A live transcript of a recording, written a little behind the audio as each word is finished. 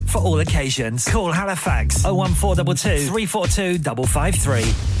for all occasions. Call Halifax 01422 342 553.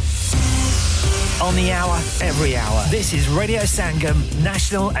 On the hour, every hour. This is Radio Sangam,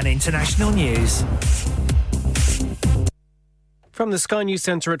 national and international news. From the Sky News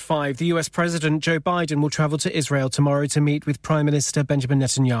Centre at 5, the US President Joe Biden will travel to Israel tomorrow to meet with Prime Minister Benjamin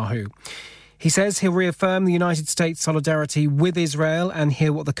Netanyahu. He says he'll reaffirm the United States' solidarity with Israel and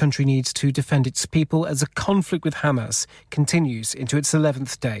hear what the country needs to defend its people as a conflict with Hamas continues into its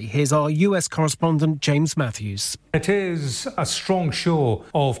 11th day. Here's our US correspondent, James Matthews. It is a strong show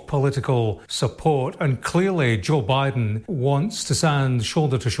of political support, and clearly Joe Biden wants to stand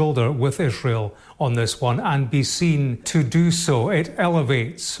shoulder to shoulder with Israel on this one and be seen to do so. It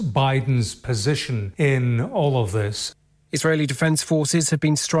elevates Biden's position in all of this. Israeli Defense Forces have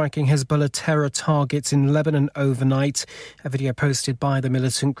been striking Hezbollah terror targets in Lebanon overnight. A video posted by the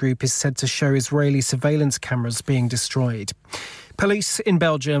militant group is said to show Israeli surveillance cameras being destroyed. Police in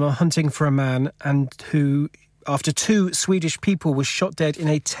Belgium are hunting for a man who, after 2 Swedish people were shot dead in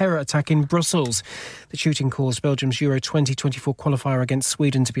a terror attack in Brussels. The shooting caused Belgium's Euro 2024 qualifier against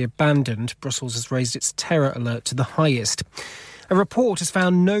Sweden to be abandoned. Brussels has raised its terror alert to the highest. A report has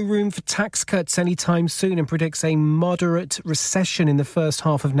found no room for tax cuts anytime soon and predicts a moderate recession in the first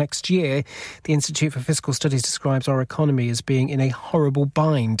half of next year. The Institute for Fiscal Studies describes our economy as being in a horrible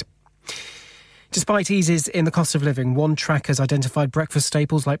bind. Despite eases in the cost of living, one track has identified breakfast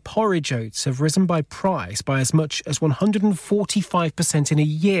staples like porridge oats have risen by price by as much as 145% in a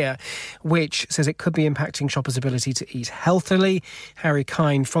year, which says it could be impacting shoppers' ability to eat healthily. Harry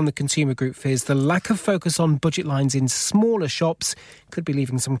Kine from the Consumer Group fears the lack of focus on budget lines in smaller shops could be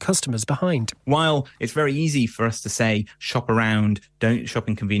leaving some customers behind. While it's very easy for us to say, shop around, don't shop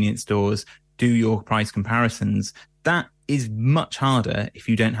in convenience stores, do your price comparisons, that is much harder if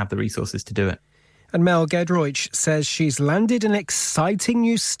you don't have the resources to do it. And Mel Gedroich says she's landed an exciting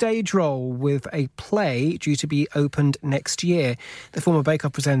new stage role with a play due to be opened next year. The former Bake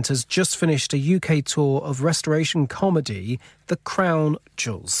Off presenter's just finished a UK tour of restoration comedy, The Crown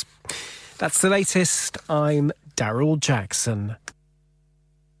Jewels. That's the latest. I'm Daryl Jackson.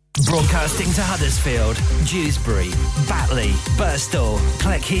 Broadcasting to Huddersfield, Dewsbury, Batley, Birstall,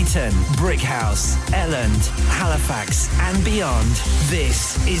 Cleckheaton, Brickhouse, Elland, Halifax and beyond.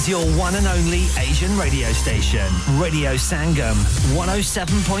 This is your one and only Asian radio station. Radio Sangam,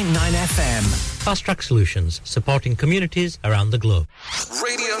 107.9 FM. Fast Track Solutions, supporting communities around the globe.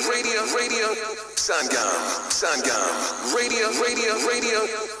 Radio Sangam, Radio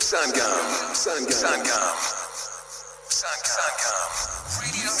Sangam, Sangam.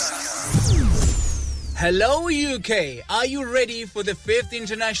 Hello UK, are you ready for the 5th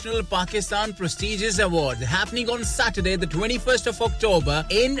International Pakistan Prestigious Award happening on Saturday the 21st of October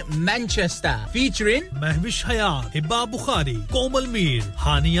in Manchester, featuring Mehwish Hayat, Hibba Bukhari, Komal Mir,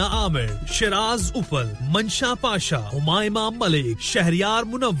 Hania Amir, Shiraz Upal, Mansha Pasha, Humayma Malik, Shahriyar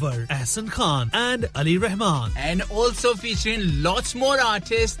Munawwar, Ahsan Khan and Ali Rahman, and also featuring lots more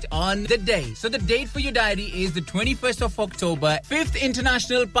artists on the day. So the date for your diary is the 21st of October, 5th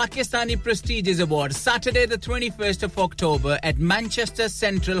International Pakistani Prestigious Award, Saturday the 21st of October at Manchester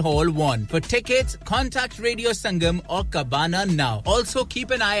Central Hall 1. For tickets, contact Radio Sangam or Cabana now. Also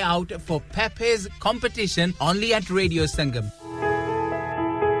keep an eye out for Pepe's competition only at Radio Sangam.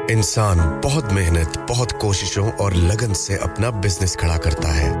 इंसान बहुत मेहनत, बहुत कोशिशों और लगन से अपना business खड़ा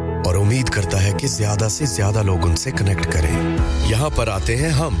करता है और उम्मीद करता है कि ज्यादा से ज्यादा लोग उनसे कनेक्ट करें। यहाँ पर आते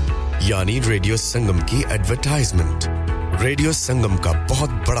हैं हम, यानी रेडियो संगम की एडवर्टाइजमेंट। रेडियो संगम का बहुत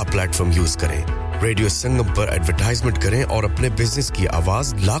बड़ा प्लेटफॉर्म यूज करें। रेडियो संगम पर एडवर्टाइजमेंट करें और अपने बिजनेस की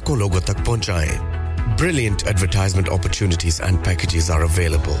आवाज लाखों लोगों तक पहुंचाएं। Brilliant advertisement opportunities and packages are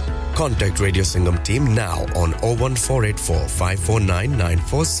available. Contact Radio Sangam team now on 01484 549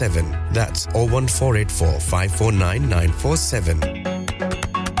 947. That's 01484 549 947.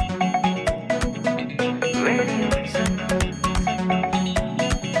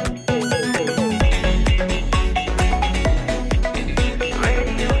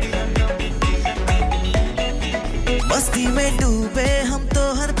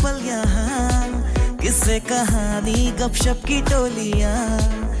 कहानी गपशप की टोलियां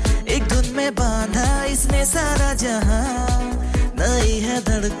एक धुन में बांधा इसने सारा जहां नई है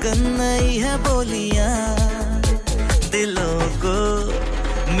धड़कन नई है बोलियां दिलों को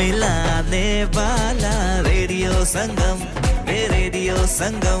मिलाने वाला रेडियो संगम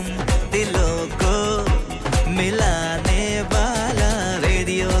दिलों को मिलाने वाला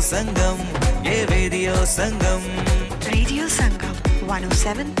रेडियो संगम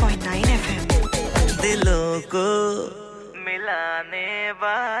 107.9 FM दिलों को मिलाने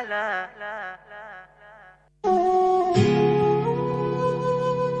वाला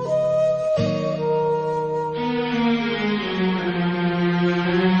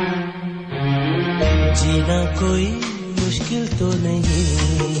जीना कोई मुश्किल तो नहीं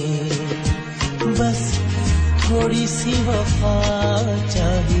बस थोड़ी सी वफा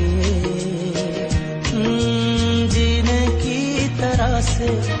चाहिए जीने की तरह से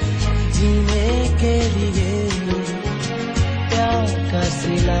जीने के लिए प्यार का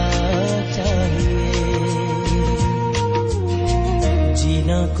सिला चाहिए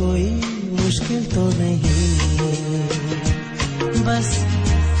जीना कोई मुश्किल तो नहीं बस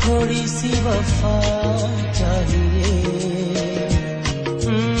थोड़ी सी वफा चाहिए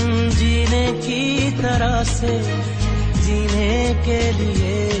जीने की तरह से जीने के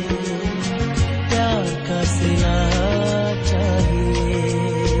लिए प्यार का सिला चाहिए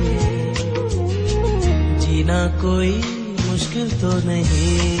जीना कोई मुश्किल तो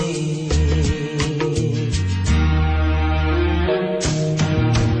नहीं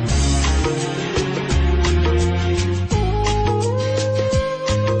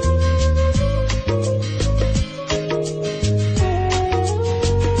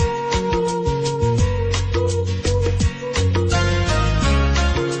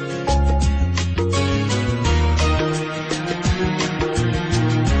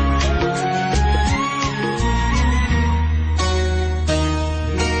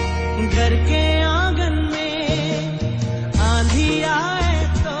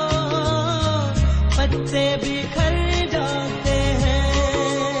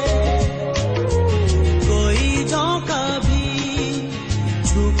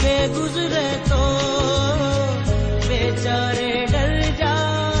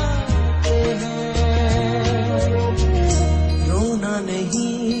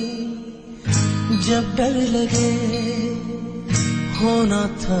जब डर लगे होना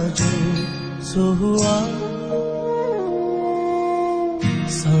था जो सो हुआ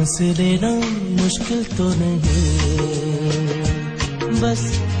सांस लेना मुश्किल तो नहीं बस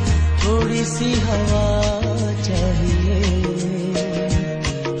थोड़ी सी हवा चाहिए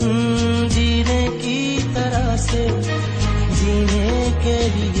जीने की तरह से जीने के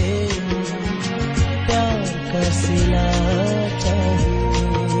लिए प्यार का सिला चाहिए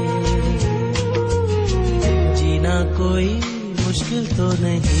कोई मुश्किल तो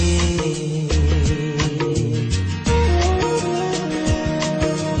नहीं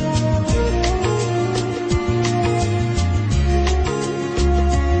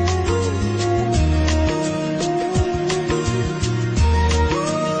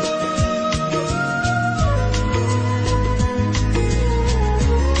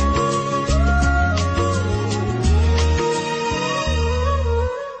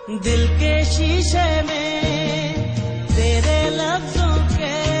दिल के शीशे में तेरे लफ्जों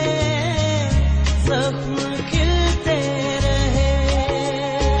के जख्म खिलते रहे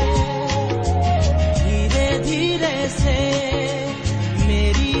धीरे धीरे से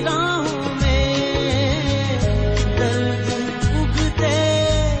मेरी राहों में दर्द उगते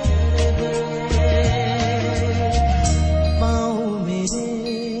रहे पाँव मेरे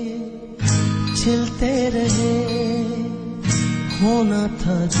छिलते रहे होना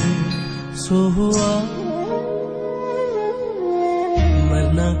था जो सो हुआ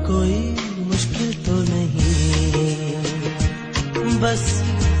मरना कोई मुश्किल तो नहीं बस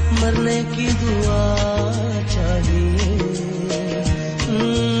मरने की दुआ चाहिए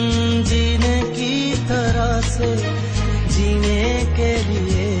जीने की तरह से जीने के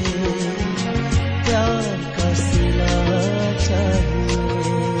लिए प्यार का सिला चाहिए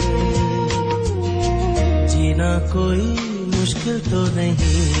जीना कोई मुश्किल तो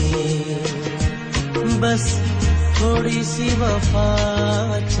नहीं बस थोड़ी सी वफा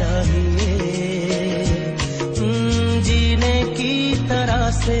चाहिए जीने की तरह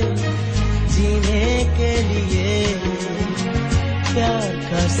से जीने के लिए प्यार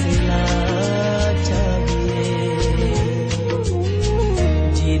का सिला चाहिए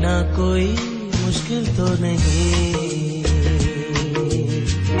जीना कोई मुश्किल तो नहीं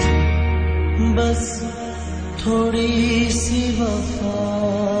बस थोड़ी सी वफा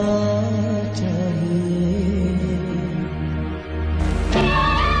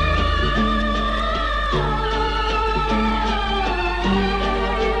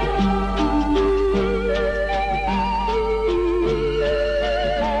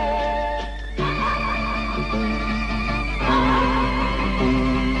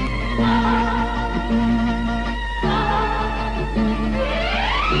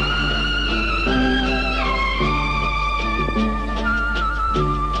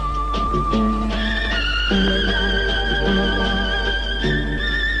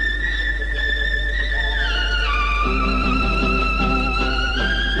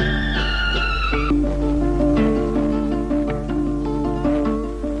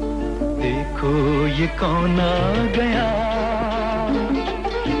कौन आ गया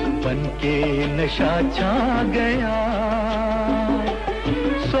बनके नशा छा गया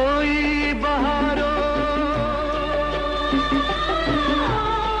सोई बहारों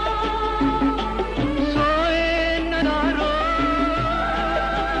सोए नजारों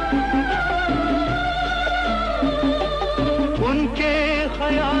उनके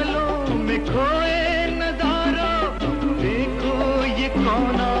ख्यालों में खोए नजारों देखो ये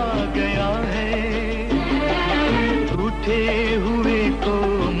कौन आ गया है रूठे हुए को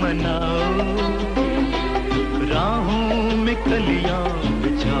मनाओ राहों में कलियां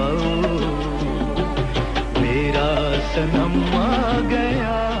बिछाओ मेरा सनम आ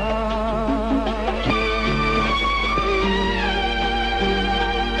गया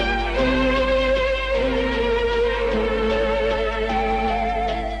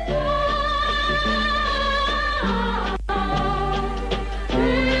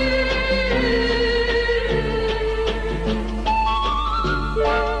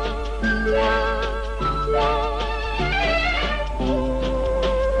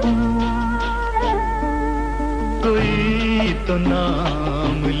तो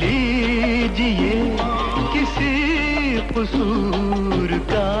नाम लीजिए किसी कसूर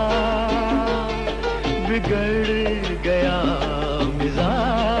का बिगड़ गया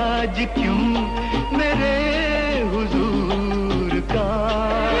मिजाज क्यों मेरे हुजूर का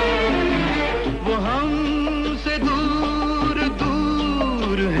वो हमसे दूर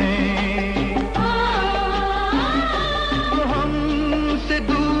दूर हैं वो हमसे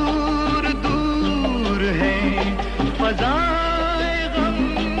दूर दूर हैं फजा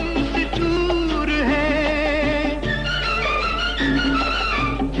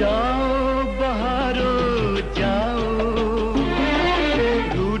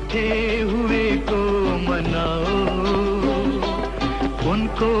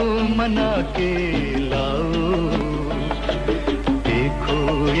मना के लाओ देखो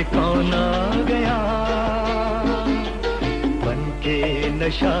ये कौन आ गया बनके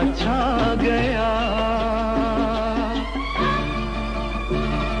नशा छा गया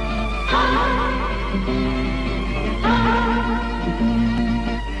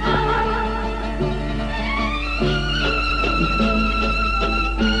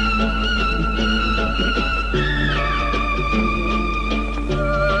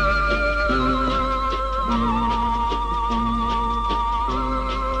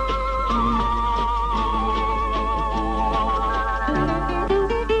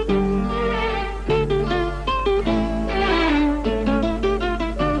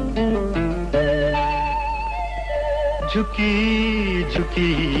झुकी झुकी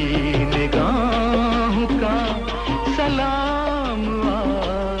निगाहों का सलाम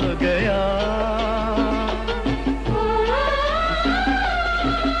आ गया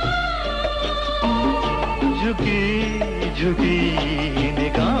झुकी झुकी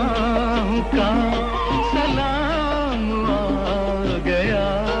निगाहों का सलाम आ गया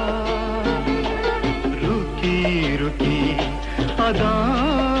रुकी रुकी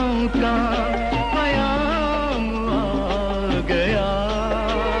अदाओं का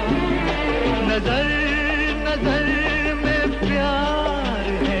नजर नजर में प्यार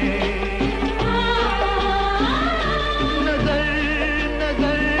है नजर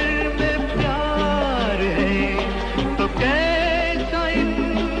नजर में प्यार है तो कैसा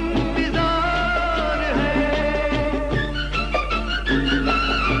इंतजार है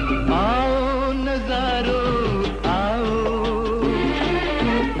आओ नजारों आओ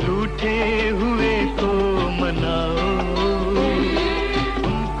रूठे हुए को मनाओ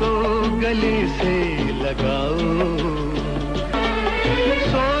गले से लगाओ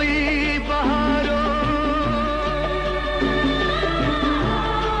सोई बहारों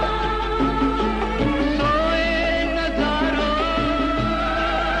सोए नजारों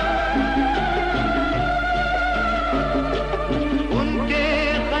उनके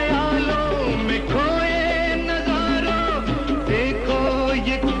ख्यालों में खोए नजारों देखो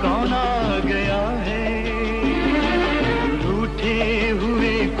ये कौन आ गया है रूठे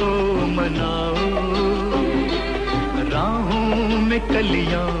हुए को मनाओ राहों में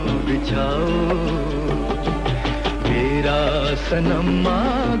कलियां बिछाओ मेरा सनम आ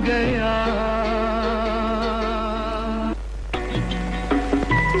गया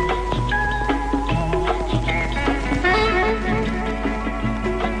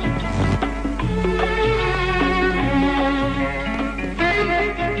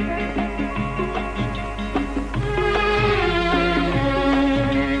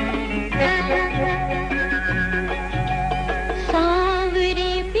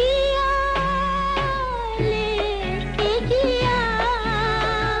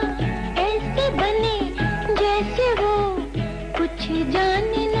ऐसे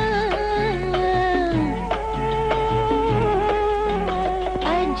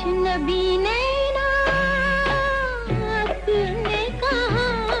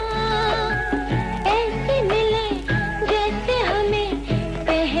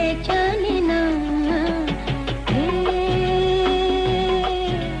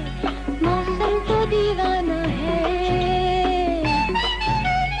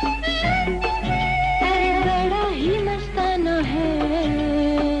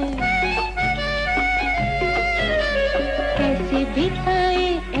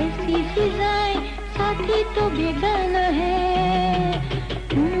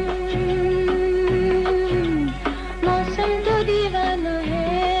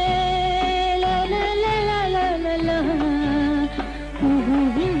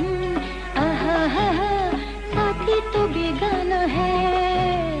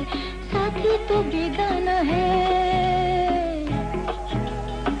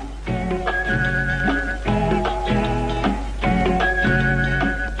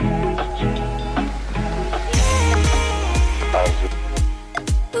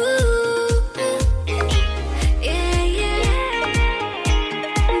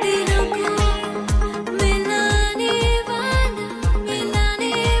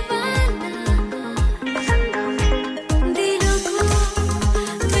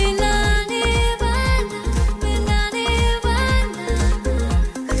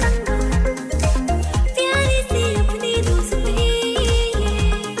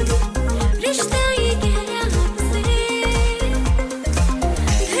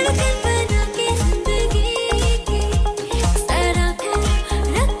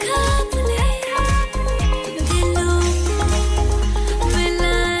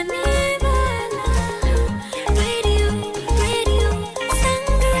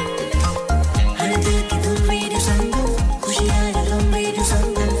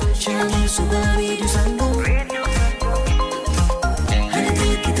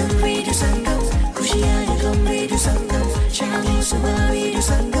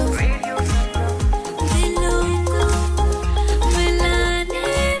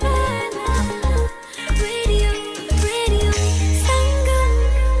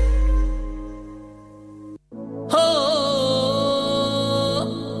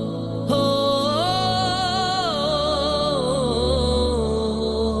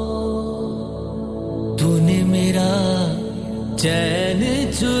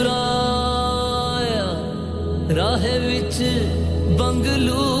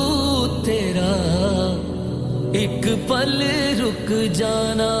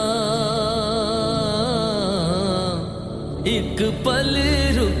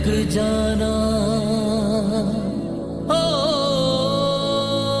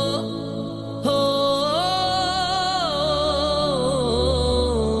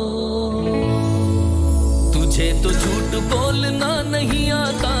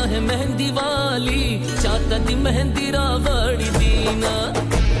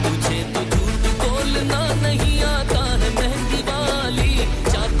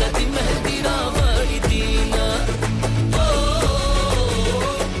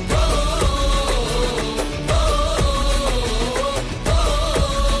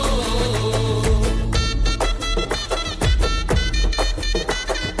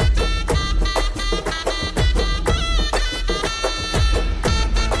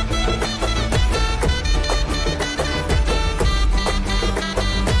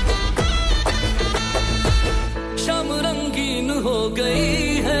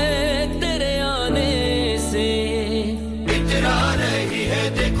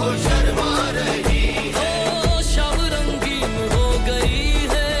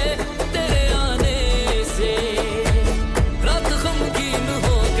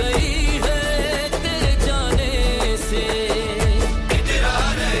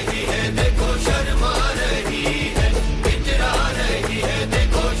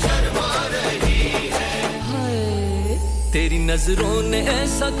नजरों ने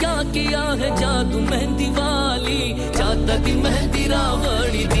ऐसा क्या किया है जादू मेहंदी वाली चाहता दी मेहंदी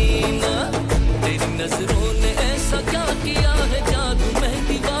रावड़ी दीना तेरी नजरों ने ऐसा क्या किया है जादू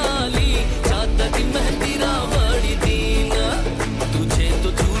मेहंदी वाली चाहता दी मेहंदी रावड़ी दीना तुझे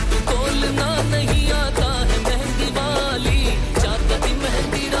तो झूठ बोलना नहीं आता है मेहंदी वाली चाहता दी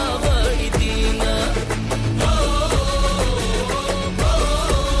मेहंदी रावड़ी दीना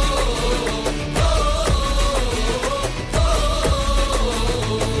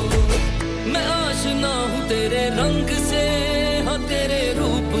तेरे रंग से हाँ तेरे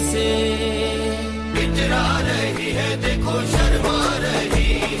रूप से इतरा रही है देखो शर्मा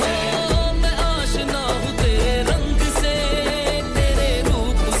रही है मैं आशना हूँ तेरे रंग से तेरे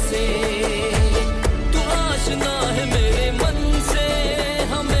रूप से तू आशना है मेरे मन से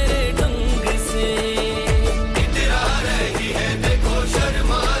हाँ मेरे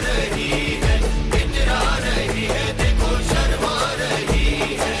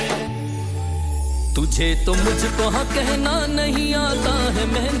तो मुझको हाँ कहना नहीं आता है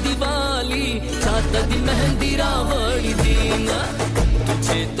मेहंदी वाली चाहता दी मेहंदी रावड़ी दीना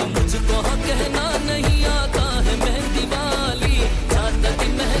तुझे तो मुझको हाँ कहना नहीं आता है मेहंदी वाली चाहता दी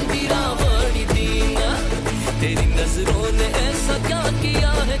मेहंदी रावड़ी दीना तेरी नजरों ने ऐसा क्या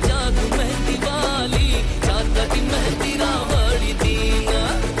किया है जादू मेहंदी वाली चाहता दी मेहंदी रावड़ी दीना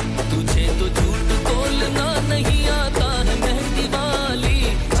तुझे तो झूठ बोलना नहीं आता है मेहंदी वाली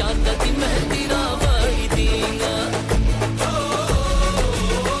चाहता दी मेहंदी रावड़ी दीना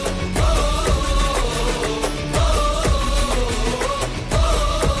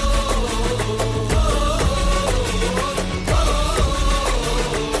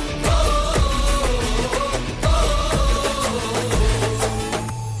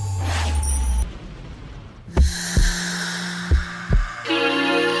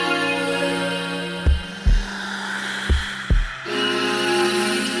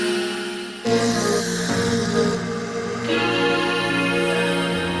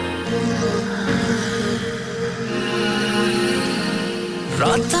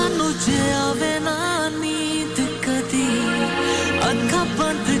रातां नु जे आवे ना नींद कदी अखां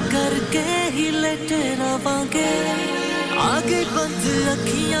बंद करके ही लेटे रवांगे आगे बंद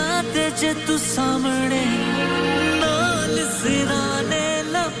अखियां ते जे तू सामने नाल सिराने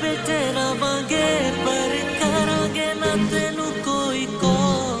लपेटे रवांगे पर करांगे ना तेनू कोई को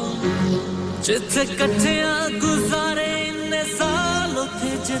जिथे कट्ठियां गुजारे इन्ने साल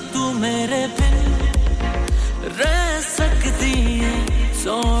उथे जे तू मेरे बिन रह सकदी है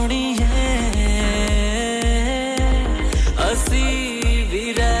सोनिए असी भी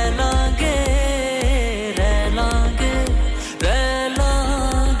रह लांगे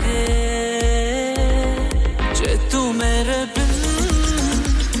जे तू मेरे बिन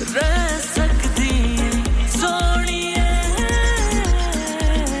रह सकदी है सोनिए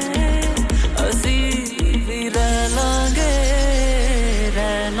असी भी रह लांगे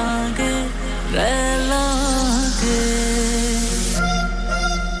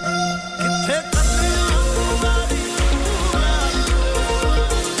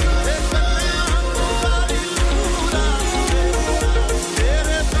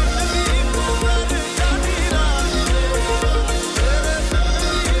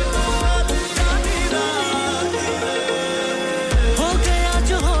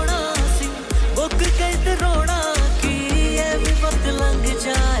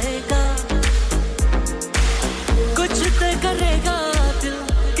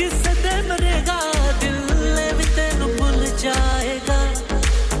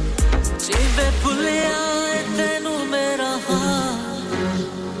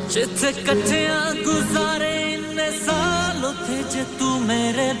जिथे कट्ठियां गुजारे इन्ने साल उथे जे तू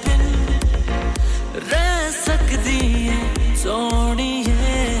मेरे बिन रह सकदी है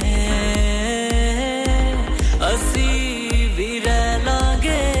सोनिए असी भी रह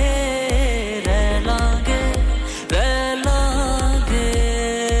लांगे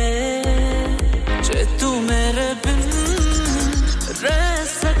जे तू मेरे बिन रह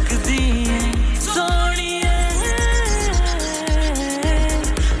सकदी है सोनिए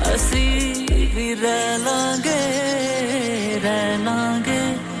असी भी रह लांगे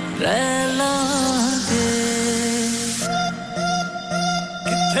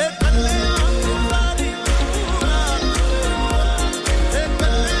किथे तले तुम्हारी पूरा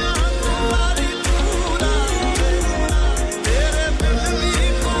तेरे बिन भी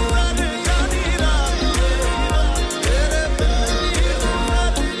कुंवर यानी रात तेरे बिन भी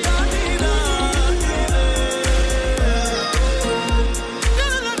कुंवर यानी रात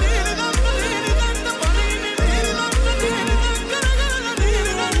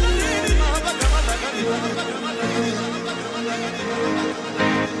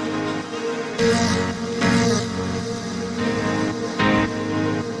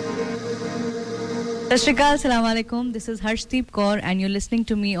Sashrikal, Assalamu alaikum. This is Harshdeep Kaur and you're listening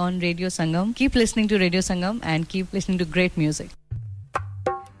to me on Radio Sangam. Keep listening to Radio Sangam and keep listening to great music.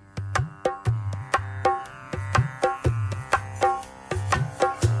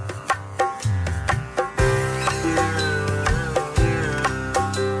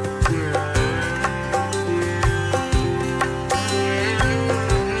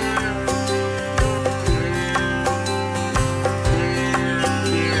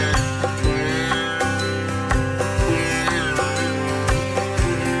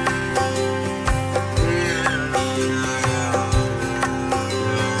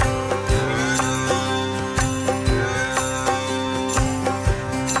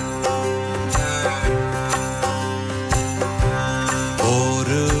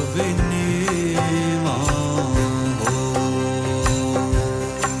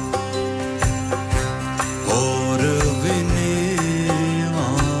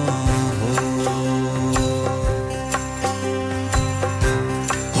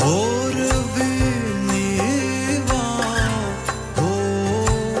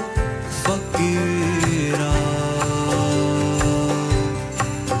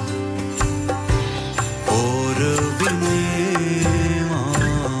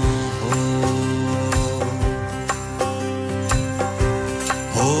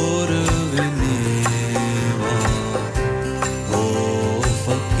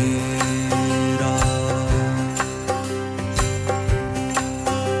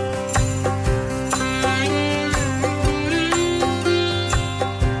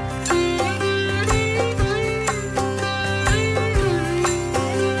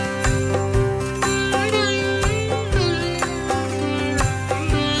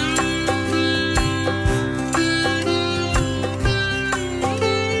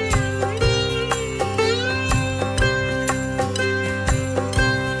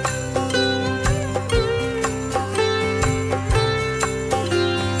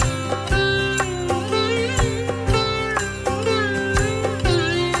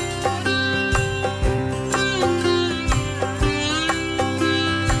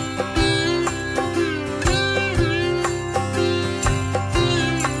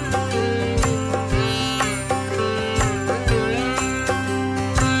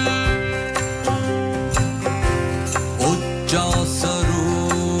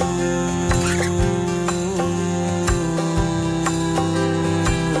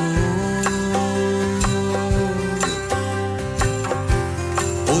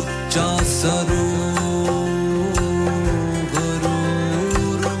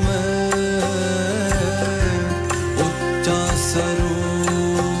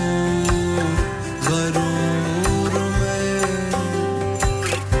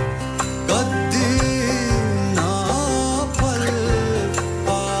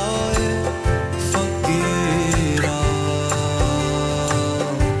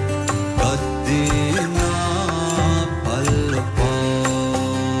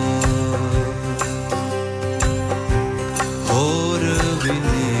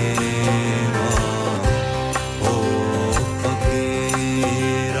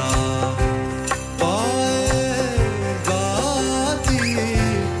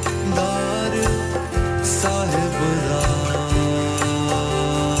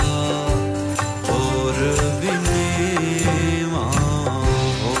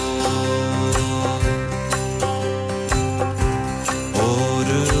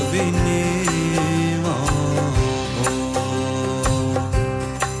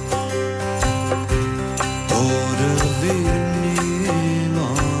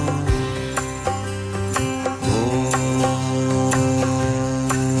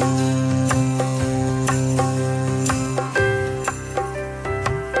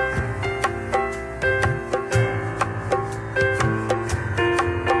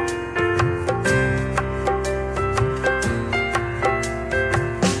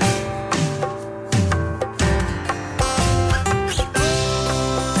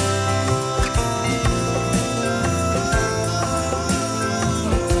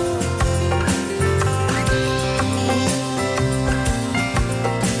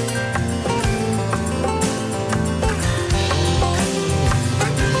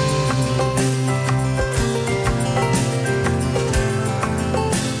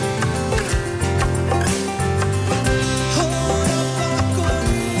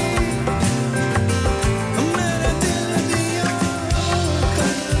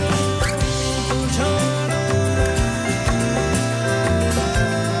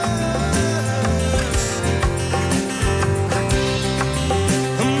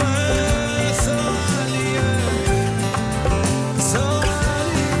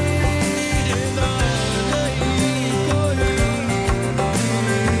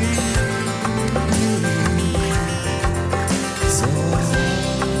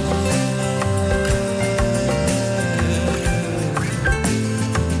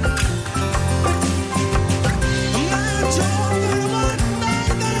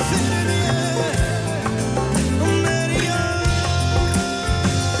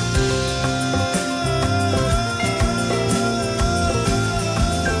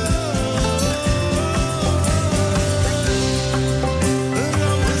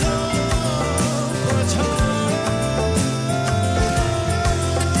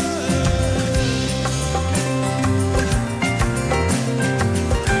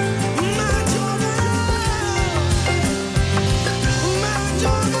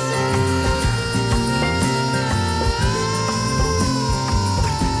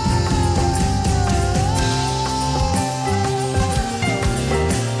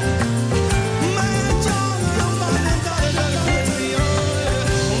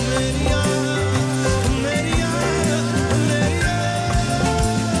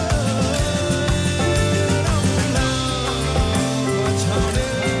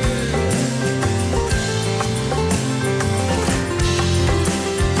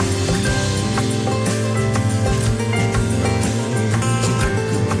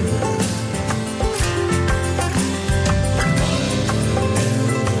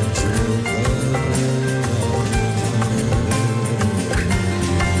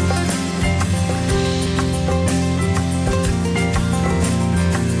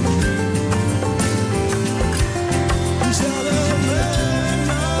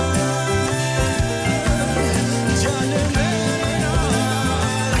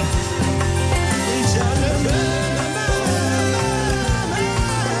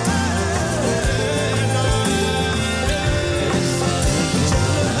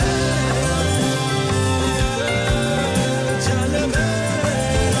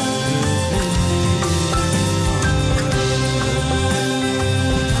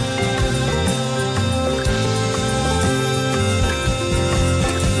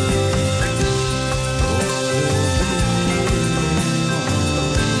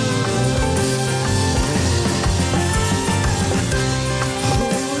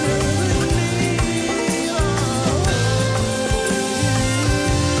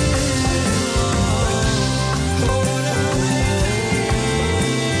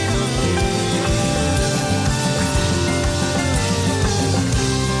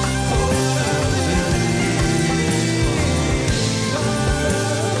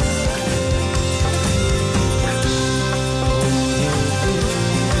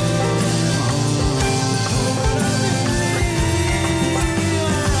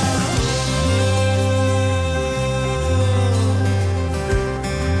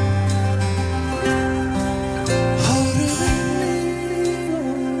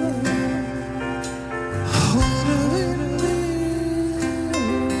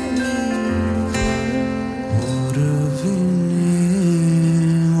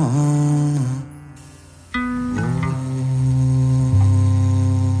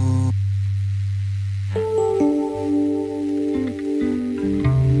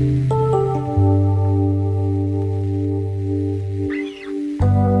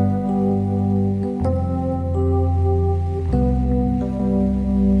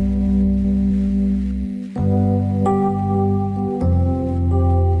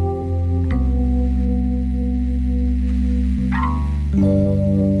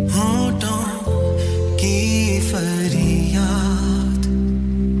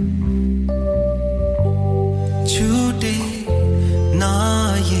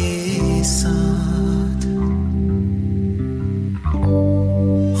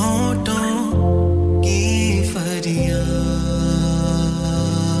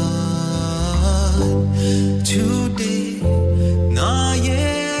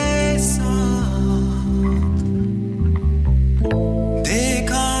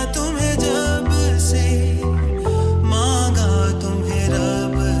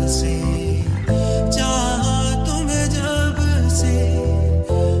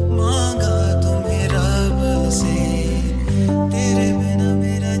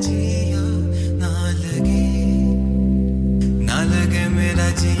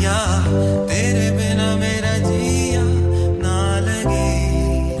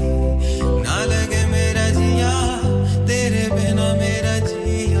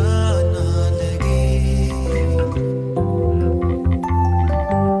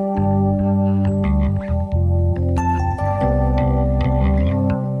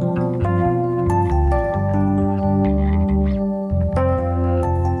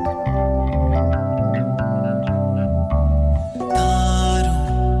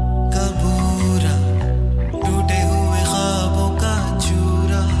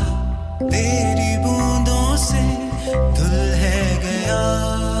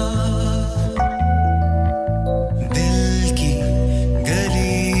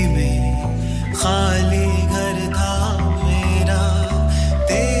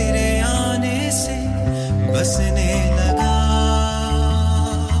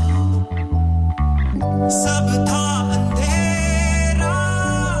 सब था अंधेरा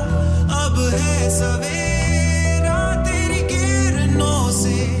अब है सवेरा तेरी किरणों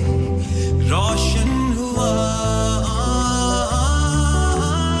से रोशन हुआ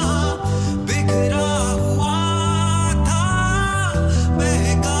बिखरा हुआ था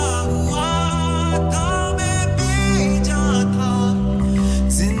बहका हुआ था मैं बेजा था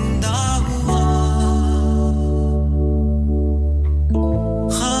जिंदा हुआ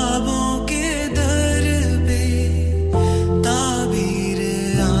ख्वाबों के दर पे ताबीर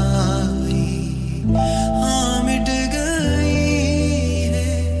आई हाँ मिट गई है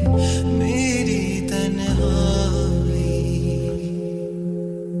मेरी तन्हाई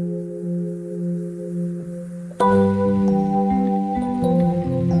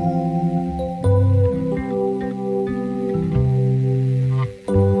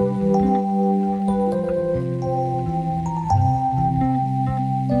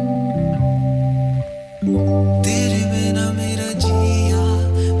तेरे बिना मेरा जिया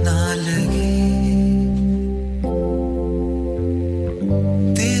ना लगे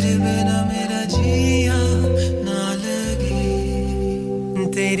तेरे बिना मेरा जिया ना लगे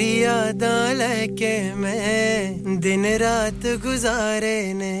तेरी यादां लेके मैं दिन रात गुजारे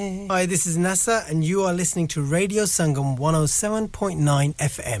ने Hi, this is Nasa and you are listening to Radio Sangam 107.9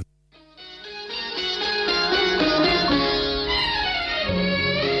 FM.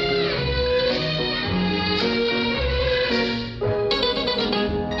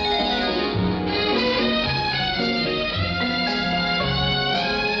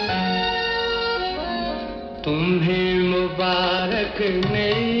 तुम्हें मुबारक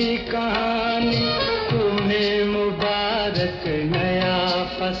नई कहानी तुम्हें मुबारक नया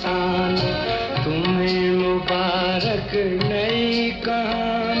फसाना तुम्हें मुबारक नई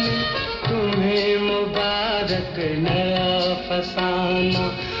कहानी तुम्हें मुबारक नया फसाना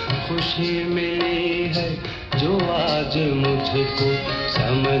खुशी मिली है जो आज मुझको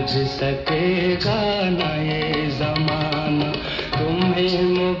समझ सकेगा ना ये ज़माना तुम्हें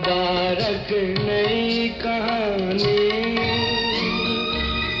मुबारक नई कहानी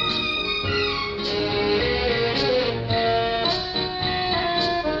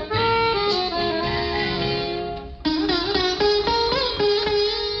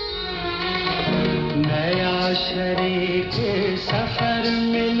नया शरीक सफर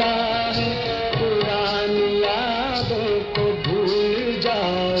मिला है पुरानी यादों को भूल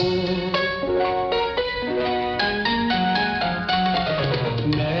जाओ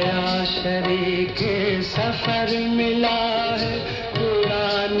नया शरीक सफर मिला है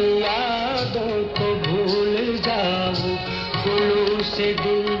पुरानी यादों को भूल जाओ खुलूस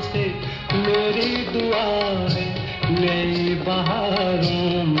दिल से मेरी दुआ है नई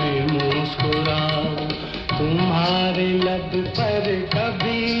बहारों में मुस्कुराओ तुम्हारे लब पर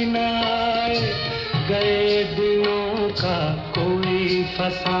कभी न आए गए दिनों का कोई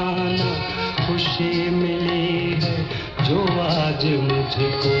फसाना खुशी मिली है जो आज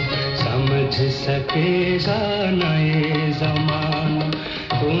मुझको समझ सकेगा ना ये ज़माना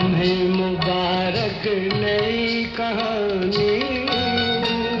तुम्हें मुबारक नई कहानी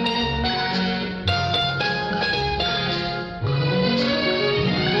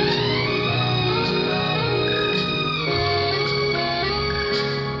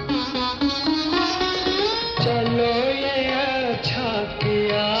चलो ये अच्छा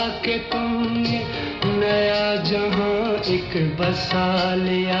किया कि तुमने नया जहां एक बसा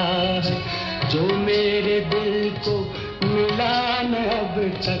लिया है जो मेरे दिल को मिला न अब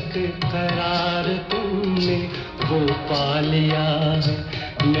तक करार तुमने वो पा लिया है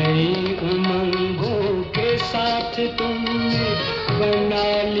नई उमंगों के साथ तुमने बना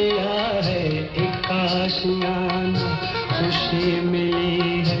लिया है एक आशियाना खुशी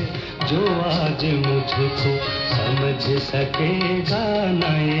मिली है जो आज मुझको समझ सकेगा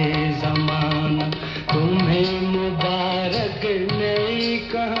ना ये ज़माना तुम्हें मुबारक नई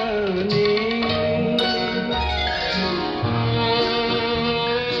कहानी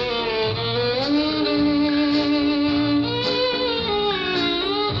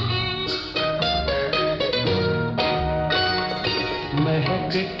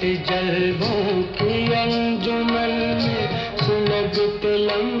महकते जलवों की अंजुमन में सुलगते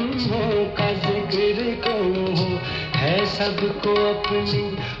लम्हों का जिक्र क्यों हो है सबको अपनी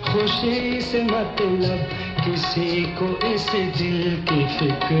खुशी से मतलब किसी को इस दिल की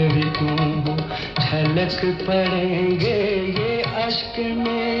फिक्र क्यों हो झलक पड़ेंगे ये अश्क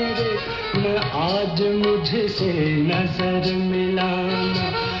मेरे न आज मुझसे नजर मिलाना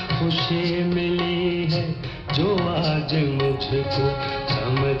खुशी मिली है जो आज मुझको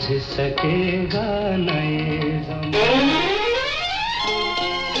समझ सकेगा नए ज़माने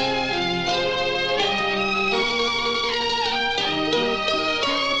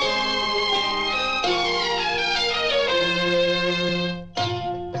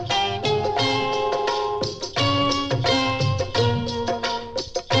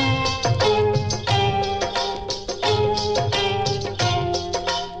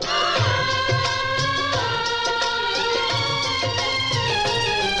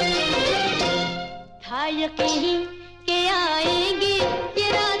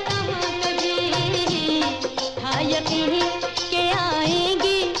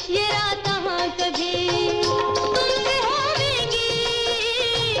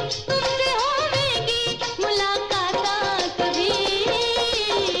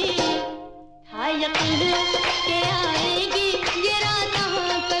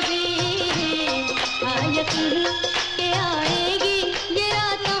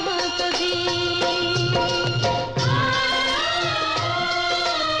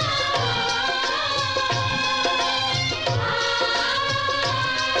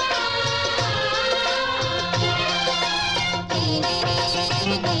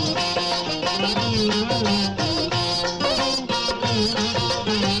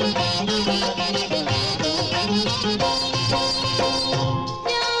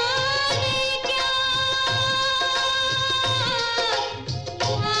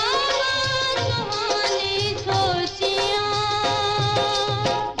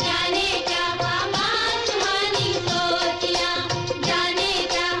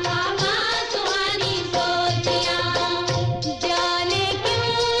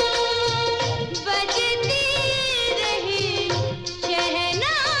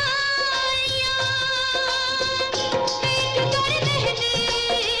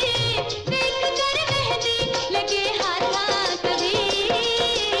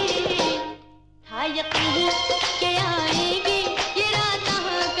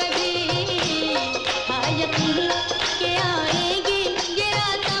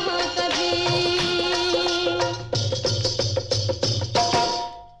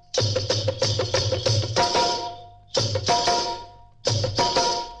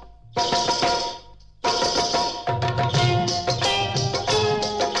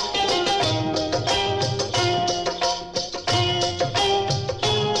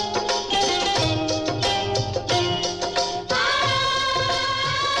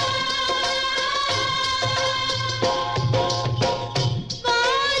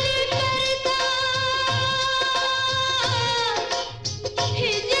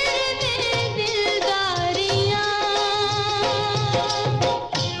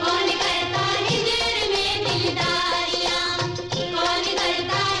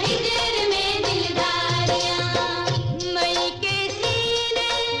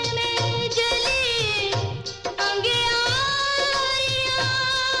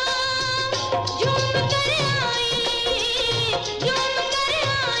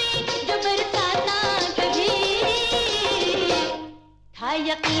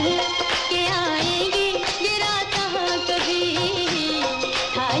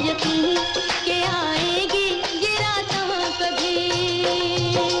था यकीन कि आएगी ये रातों कभी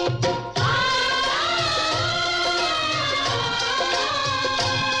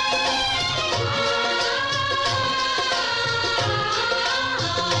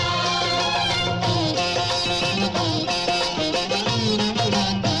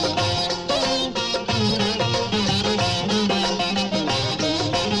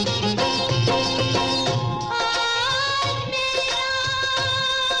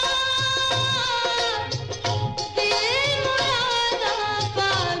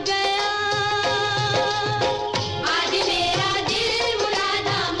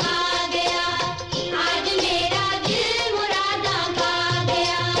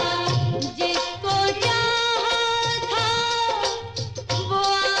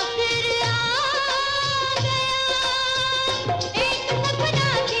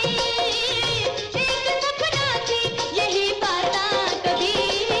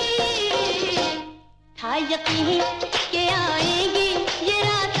यकीन कि आएगी ये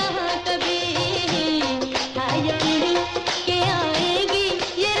रातों कभी था यकीन कि आएगी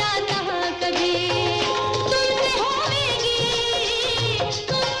ये रातों कभी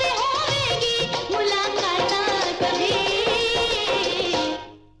तुमसे होगी मुलाकात कभी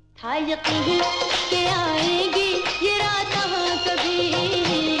था यकीन कि आएगी ये रातों कभी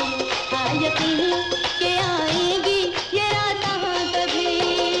था यकीन कि आएगी ये रातों कभी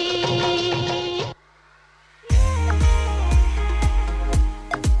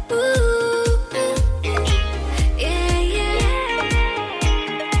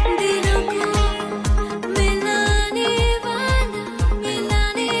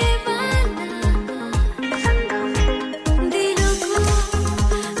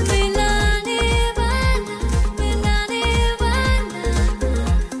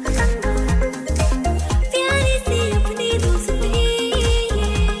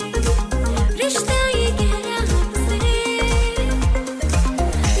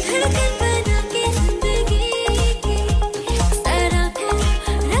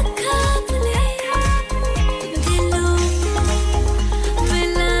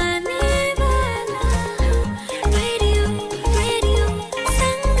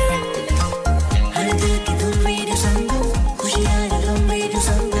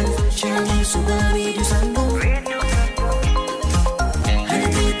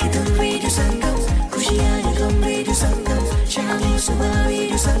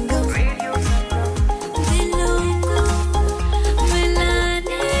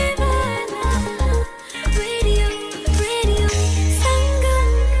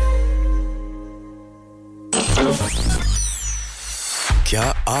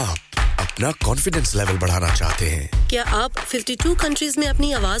कॉन्फिडेंस लेवल बढ़ाना चाहते हैं क्या आप 52 कंट्रीज में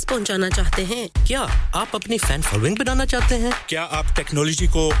अपनी आवाज पहुंचाना चाहते हैं क्या आप अपनी फैन फॉलोइंग बनाना चाहते हैं क्या आप टेक्नोलॉजी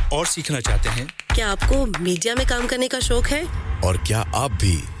को और सीखना चाहते हैं क्या आपको मीडिया में काम करने का शौक है और क्या आप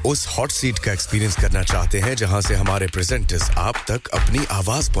भी उस हॉट सीट का एक्सपीरियंस करना चाहते हैं जहां से हमारे प्रेजेंटर्स आप तक अपनी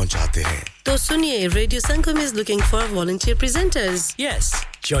आवाज पहुंचाते हैं तो सुनिए radio Sangam is looking for volunteer presenters yes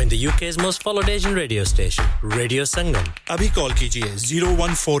join the UK's most followed Asian radio station Radio Sangam abhi call kijiye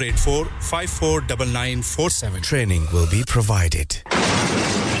 01484 549947 training will be provided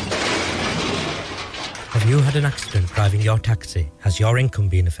Have you had an accident driving your taxi? Has your income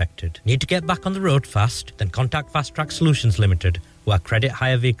been affected? Need to get back on the road fast? Then contact Fast Track Solutions Limited, who are credit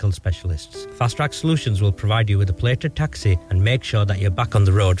hire vehicle specialists. Fast Track Solutions will provide you with a plated taxi and make sure that you're back on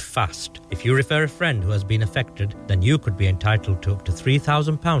the road fast. If you refer a friend who has been affected, then you could be entitled to up to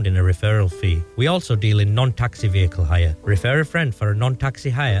 £3,000 in a referral fee. We also deal in non-taxi vehicle hire. Refer a friend for a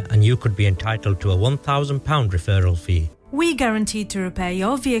non-taxi hire and you could be entitled to a £1,000 referral fee. We guarantee to repair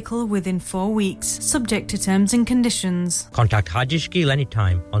your vehicle within 4 weeks, subject to terms and conditions. Contact Haji Shkil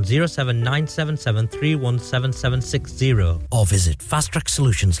anytime on 07977317760 or visit Fast Track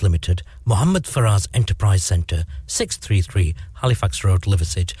Solutions Limited, Mohammed Faraz Enterprise Centre, 633 Halifax Road,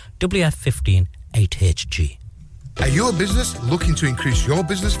 Liversedge, WF15 8HG. Are you a business looking to increase your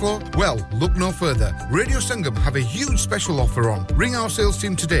business flow? Well, look no further. Radio Sangam have a huge special offer on. Ring our sales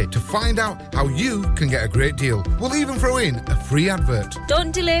team today to find out how you can get a great deal. We'll even throw in a free advert.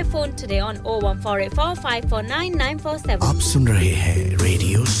 Don't delay, phone today on 01484 549 947. आप सुन रहे हैं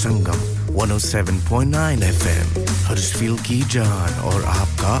radio संगम 107.9 FM Huddersfield की जान और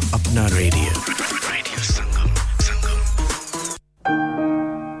आपका अपना radio संगम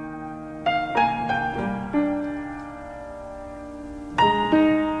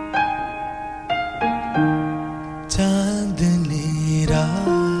चांदनी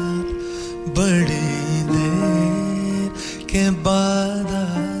रात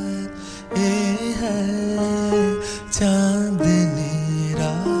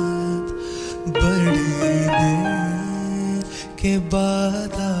के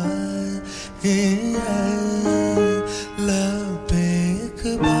बाद लबे एक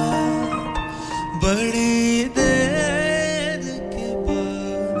बात बड़ी देर के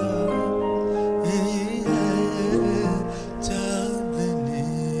बाद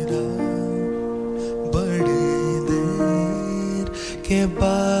चांदनी रात बड़ी देर के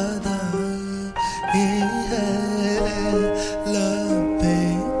बाद लबे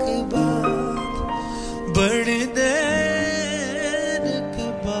एक बात बड़ी देर के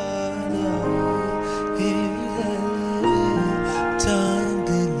बाद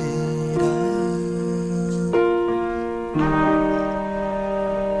चांदनी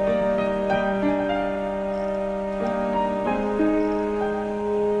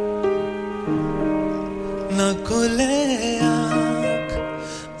न खुले आँख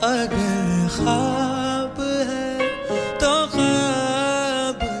अगर ख्वाब है तो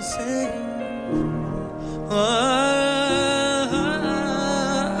ख्वाब से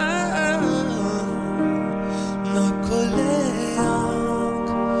न खुले आँख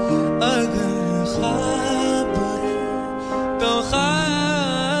अगर ख्वाब है तो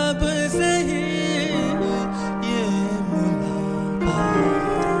ख्वाब से ही ये मुलाकात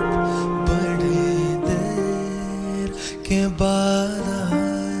बड़ी देर के बाद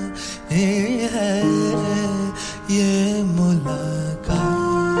है ये मुलाकात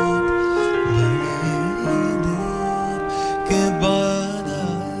बड़ी देर के बाद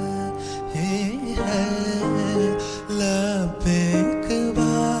है लबे के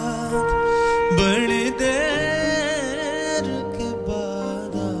बाद बड़ी देर के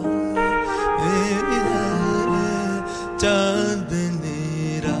बाद चांदनी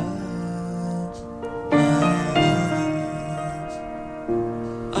रात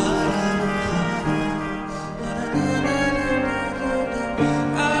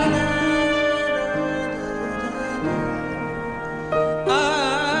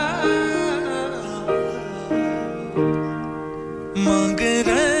मांग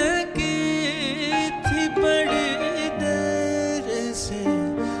रखी थी बड़ी देर से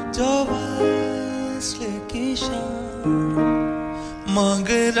जो वास्ल की शान मांग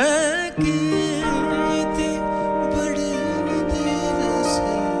रखी थी बड़ी देर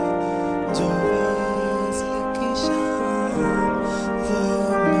से जो वास्ल की शान वो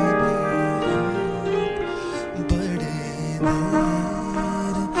मेरी हाथ बड़ी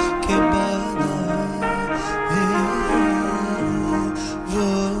देर के बाद वो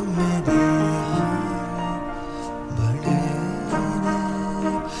मेरी हाथ बड़ी देर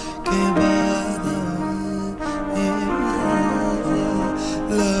के बाद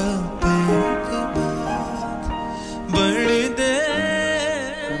लबे के बाद बड़ी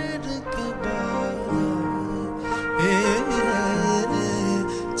देर के बाद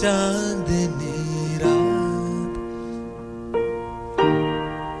चांदनी रात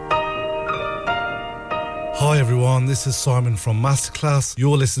Hi everyone, this is Simon from Masterclass.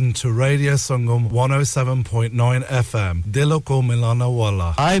 You're listening to Radio Sangam 107.9 FM. Dilo ko milana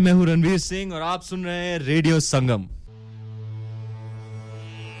wala. हाय मैं हूं रणवीर सिंह और आप सुन रहे हैं रेडियो संगम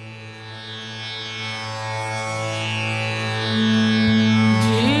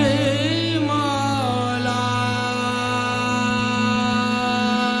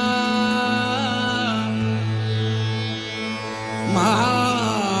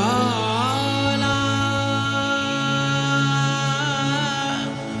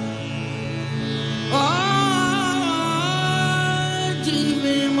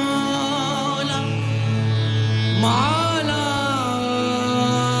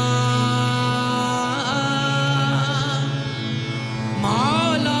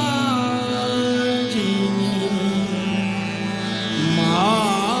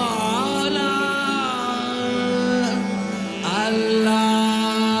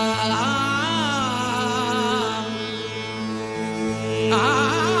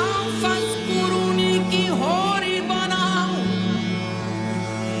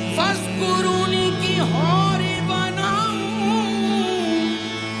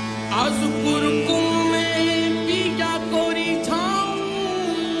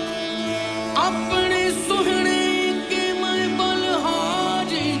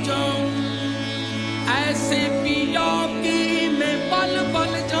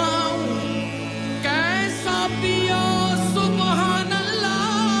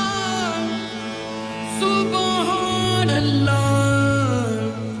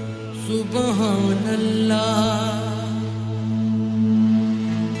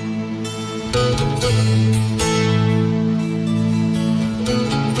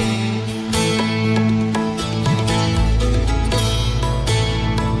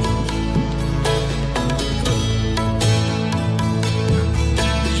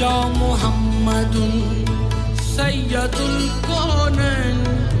मुहम्मदुन सय्यदुल कौनैन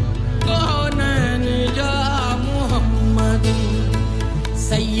कौनैन या मुहम्मदुन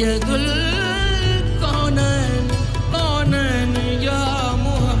सय्यदुल कौनैन कौनैन या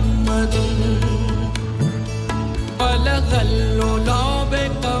मुहम्मदुन बलगल उला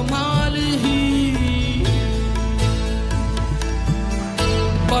बिकमालिही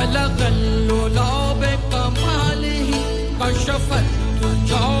बलगल उला बिकमालिही कशफत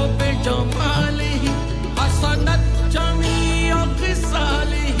तुजा बिजमालिही हसनत जमीअ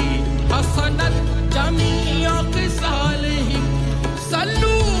ख़िसालिही हसनत जमीअ ख़िसालिही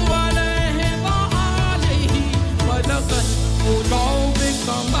सल्लू अलैहि व आलिही बलगल उला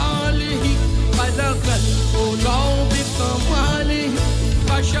बिकमालिही बलगल उला बिकमालिही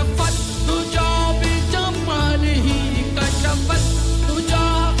कशफत तुजा बिजमालिही कशफत तुजा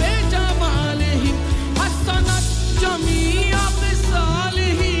बिजमालिही हसनत जमीअ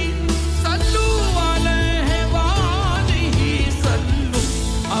ख़िसालिही सल्लू अलैहि व आलिही सल्लू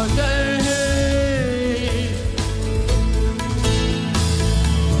अलैहि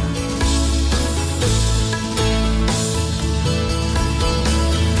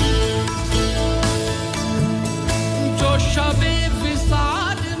जो शबे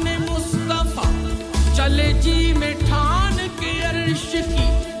विसाल में मुस्तफा चले जी में ठान के अर्श की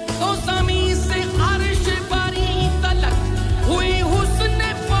तो ज़मीं से अर्श बरी तलक हुई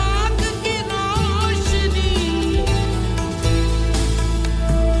हुस्न पाक की रोशनी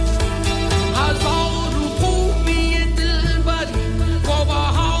हजार खूबी ये दिलबरी वो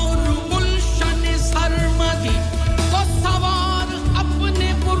बहार गुलशन सरमदी वो सवार अपने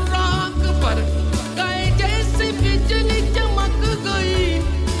बुर्राक पर गए जैसे बिजली चमक गई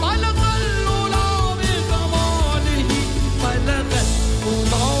पलगल उला बिकमालिही पलगल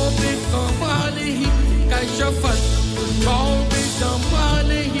उला बिकमालिही कशफत उला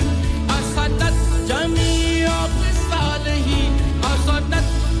बिजमालिही हसनत जमीअ ख़िसालिही हसनत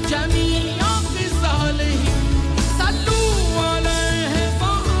जमीअ ख़िसालिही सल्लू अलैहि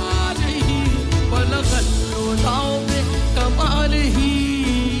व आलिही पलगल उला बिकमालिही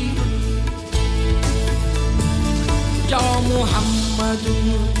या मुहम्मदुन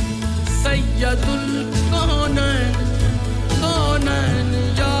सय्यदुल कौनैन कौनैन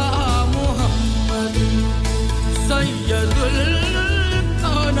या मुहम्मदुन सय्यदुल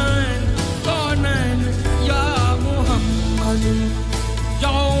कौनैन कौनैन या मुहम्मदुन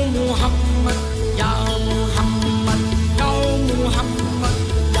या मुहम्मद या मुहम्मद या मुहम्मद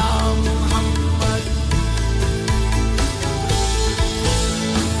या मुहम्मद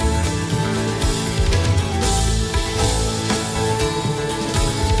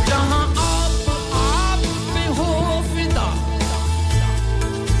जहां आप पे हो फिदा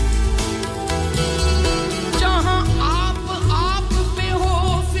जहां आप पे हो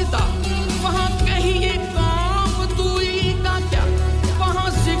फिदा वहां कहिए काम दूई का क्या वहां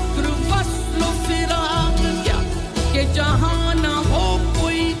जिक्र वस्ल फिराक क्या कि जहां ना हो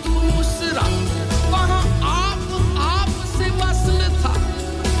कोई दूसरा वहां आप से वस्ल था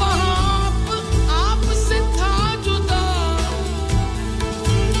वहां आप से था जुदा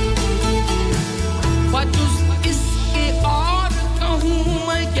वजुज़ इसके और कहूँ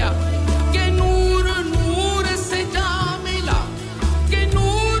मैं क्या कि नूर नूर से जा मिला कि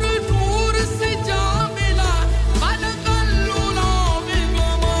नूर नूर से जा मिला बलगल उला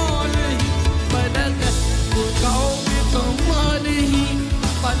बिकमालिही बलगल उला बिकमालिही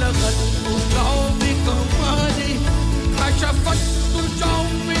बलगल उला बिकमालिही कशफत तुजा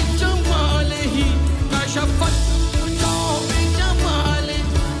बिजमालिही कशफत तुजा बिजमालिही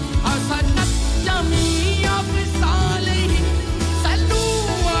हसनत जमीअ ख़िसालिही सल्लू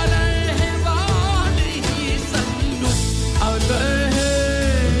अलैहि व आलिही सल्लू अलैहि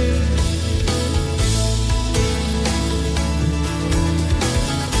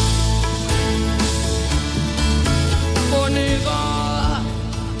वो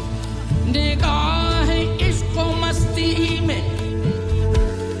निगाह इश्क़ व मस्ती में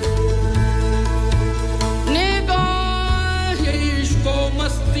निगाह इश्क़ व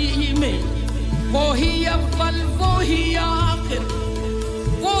मस्ती में वो ही अव्वल वो ही आखिर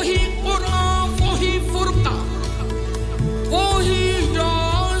वो ही कुरान वो ही फुरका वो ही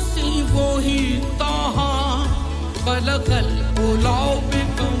यासीन वो ही ताहा बलगल उला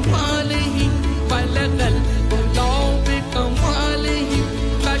बिकमालिही बलगल उला बिकमालिही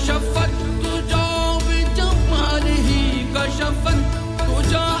कशफत तुजा बिजमालिही कशफत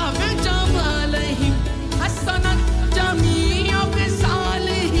तुजा बिजमालिही हसनत जमीअ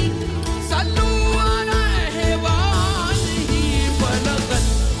ख़िसालिही सल्लू अलैहि व आलिही बलगल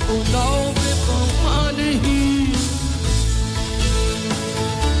उला बिकमालिही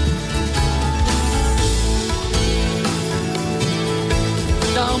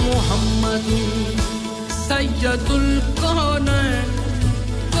सैयदुल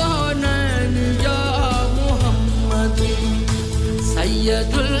कौनैन या मोहम्मद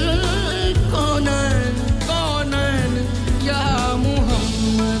सैयदुल कौनैन या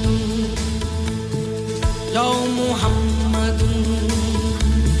मोहम्मद या मोहम्मद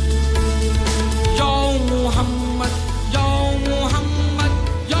या मोहम्मद या मोहम्मद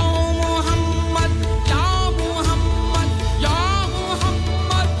या मोहम्मद या मोहम्मद या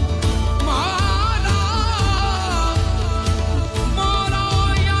मोहम्मद माला माला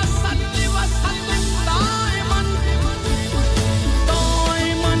या सल्ली व सल्लिम दाइमन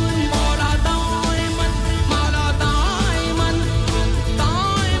दाइमन माला दाइमन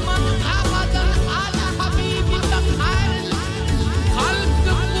दाइमन अबदन अला हबीबिक खैर खल्क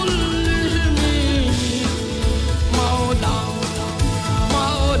कुल्लिहिम मौला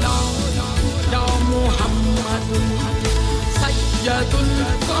मौला या मुहम्मद सैयदुल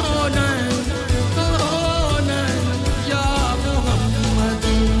कौनैन या मुहम्मद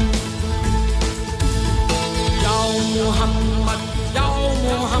या मुहम्मद या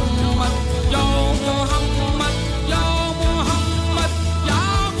मुहम्मद या मुहम्मद या मुहम्मद या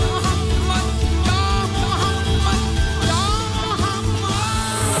मुहम्मद या मुहम्मद या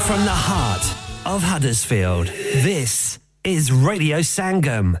Muhammad From the heart of Huddersfield, this is Radio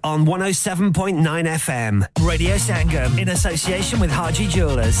Sangam on 107.9 FM. Radio Sangam in association with Haji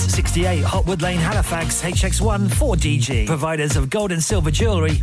Jewellers, 68 Hotwood Lane, Halifax, HX1 4DG. Providers of gold and silver jewellery